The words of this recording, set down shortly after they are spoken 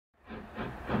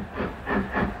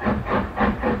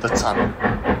the tunnel.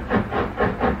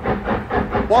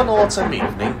 One autumn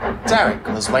evening, Derek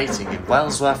was waiting in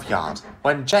Wellsworth Yard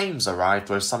when James arrived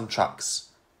with some trucks.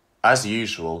 As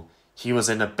usual, he was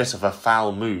in a bit of a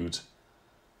foul mood.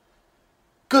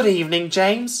 "Good evening,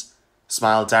 James,"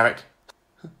 smiled Derek.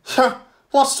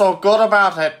 "What's so good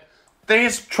about it?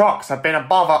 These trucks have been a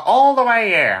bother all the way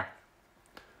here."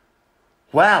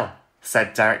 "Well,"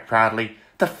 said Derek proudly,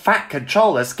 "the Fat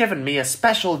Controller's given me a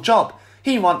special job.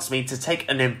 He wants me to take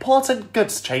an important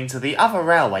goods train to the other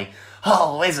railway.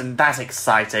 Oh, isn't that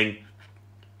exciting?"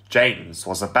 James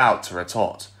was about to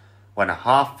retort when a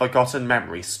half-forgotten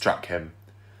memory struck him.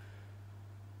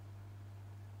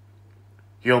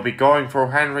 "You'll be going through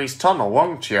Henry's tunnel,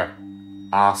 won't you?"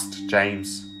 asked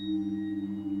James.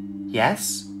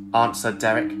 "Yes," answered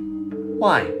Derek.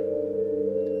 "Why?"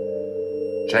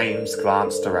 James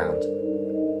glanced around.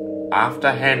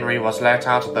 After Henry was let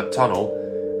out of the tunnel,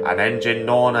 an engine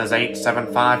known as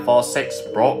 87546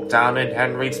 broke down in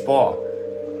Henry's bore.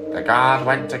 The guard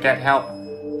went to get help,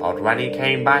 but when he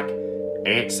came back,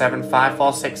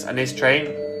 87546 and his train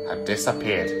had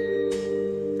disappeared.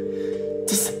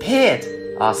 "Disappeared?"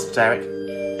 asked Derek.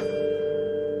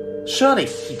 "Surely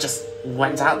he just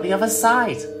went out the other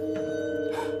side."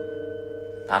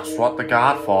 "That's what the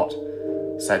guard thought,"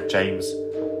 said James.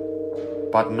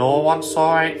 "But no one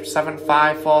saw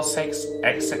 87546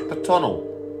 exit the tunnel.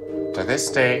 To this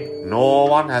day, no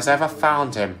one has ever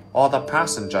found him or the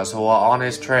passengers who were on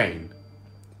his train."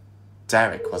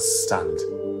 Derek was stunned.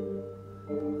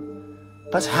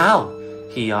 "But how?"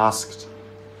 he asked.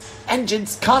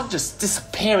 "Engines can't just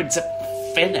disappear into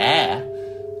thin air."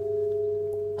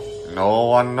 "No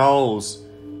one knows,"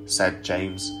 said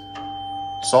James.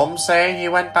 "Some say he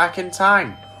went back in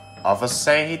time. Others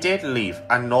say he did leave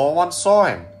and no one saw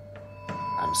him.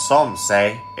 And some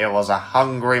say it was a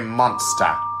hungry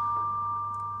monster."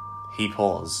 He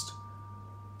paused.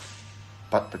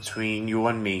 "But between you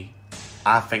and me,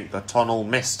 I think the tunnel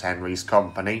missed Henry's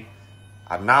company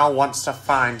and now wants to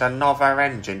find another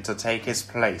engine to take his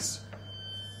place.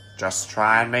 Just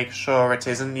try and make sure it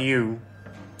isn't you."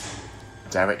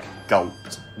 Derek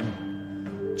gulped.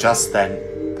 Just then,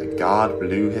 the guard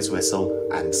blew his whistle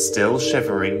and, still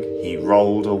shivering, he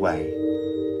rolled away.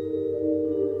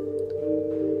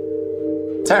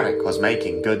 Derek was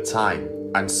making good time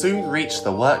and soon reached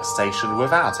the workstation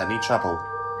without any trouble.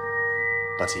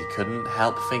 But he couldn't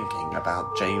help thinking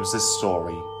about James's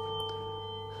story.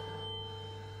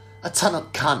 "A tunnel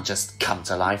can't just come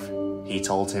to life," he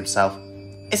told himself.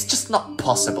 "It's just not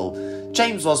possible.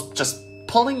 James was just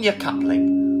pulling your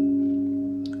coupling."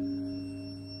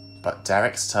 But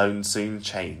Derek's tone soon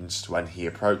changed when he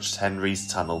approached Henry's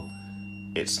tunnel.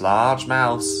 Its large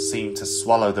mouth seemed to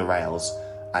swallow the rails,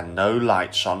 and no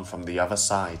light shone from the other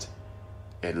side.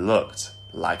 It looked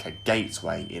like a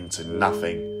gateway into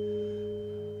nothing.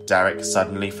 Derek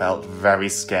suddenly felt very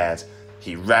scared.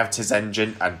 He revved his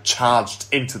engine and charged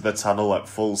into the tunnel at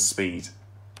full speed.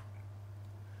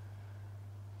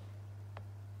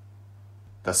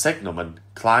 The signalman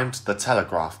climbed the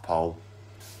telegraph pole.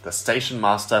 The station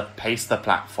master paced the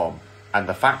platform, and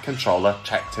the Fat Controller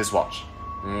checked his watch.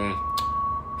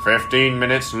 15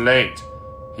 minutes late,"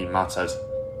 he muttered.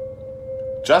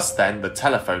 Just then the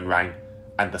telephone rang,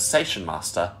 and the station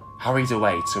master hurried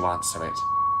away to answer it.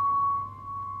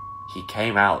 He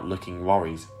came out looking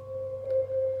worried.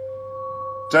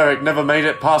 "Derek never made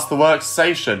it past the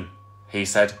workstation," he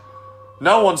said.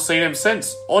 "No one's seen him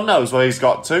since, or knows where he's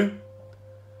got to."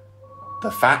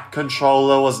 The Fat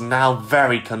Controller was now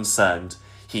very concerned.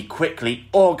 He quickly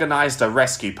organised a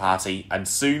rescue party, and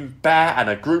soon Bear and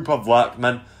a group of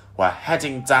workmen were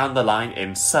heading down the line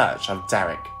in search of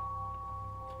Derek.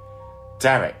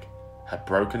 Derek had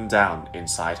broken down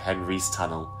inside Henry's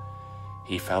tunnel.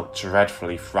 He felt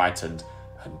dreadfully frightened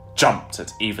and jumped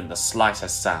at even the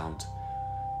slightest sound.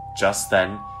 Just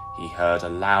then he heard a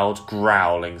loud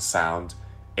growling sound.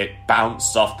 It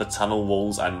bounced off the tunnel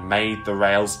walls and made the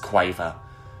rails quaver.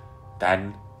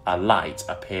 Then a light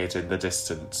appeared in the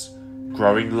distance,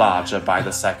 growing larger by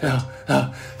the second.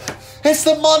 "It's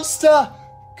the monster!"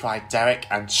 cried Derek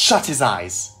and shut his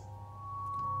eyes.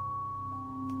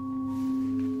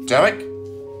 "Derek,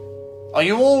 are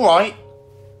you all right?"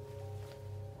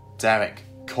 Derek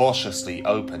cautiously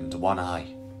opened one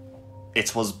eye.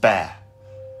 It was Bear.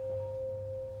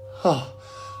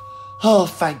 Oh,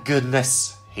 thank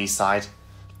goodness," he sighed.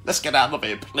 "Let's get out of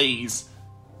here, please."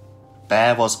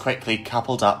 Bear was quickly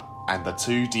coupled up, and the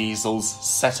two diesels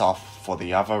set off for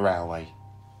the other railway.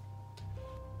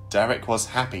 Derek was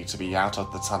happy to be out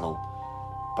of the tunnel,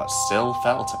 but still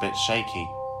felt a bit shaky.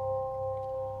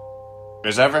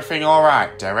 "Is everything all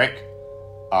right, Derek?"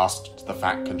 asked the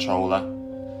Fat Controller.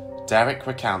 Derek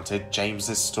recounted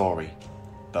James's story.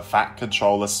 The Fat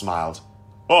Controller smiled.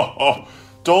 Oh,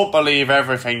 don't believe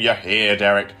everything you hear,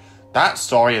 Derek. That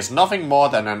story is nothing more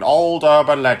than an old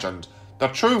urban legend. The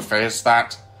truth is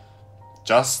that...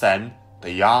 Just then,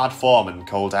 the yard foreman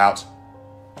called out,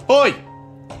 "Oi!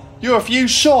 You're a few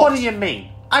short!" What do you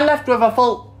mean? I left with a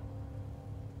full...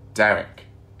 Derek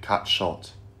cut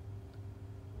short.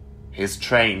 His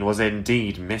train was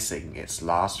indeed missing its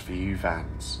last few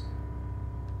vans.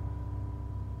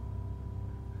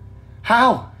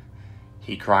 How?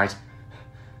 He cried.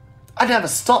 I never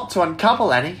stopped to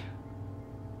uncouple any.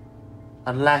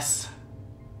 Unless...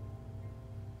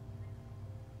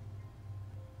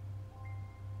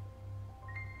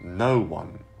 No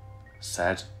one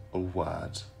said a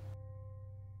word.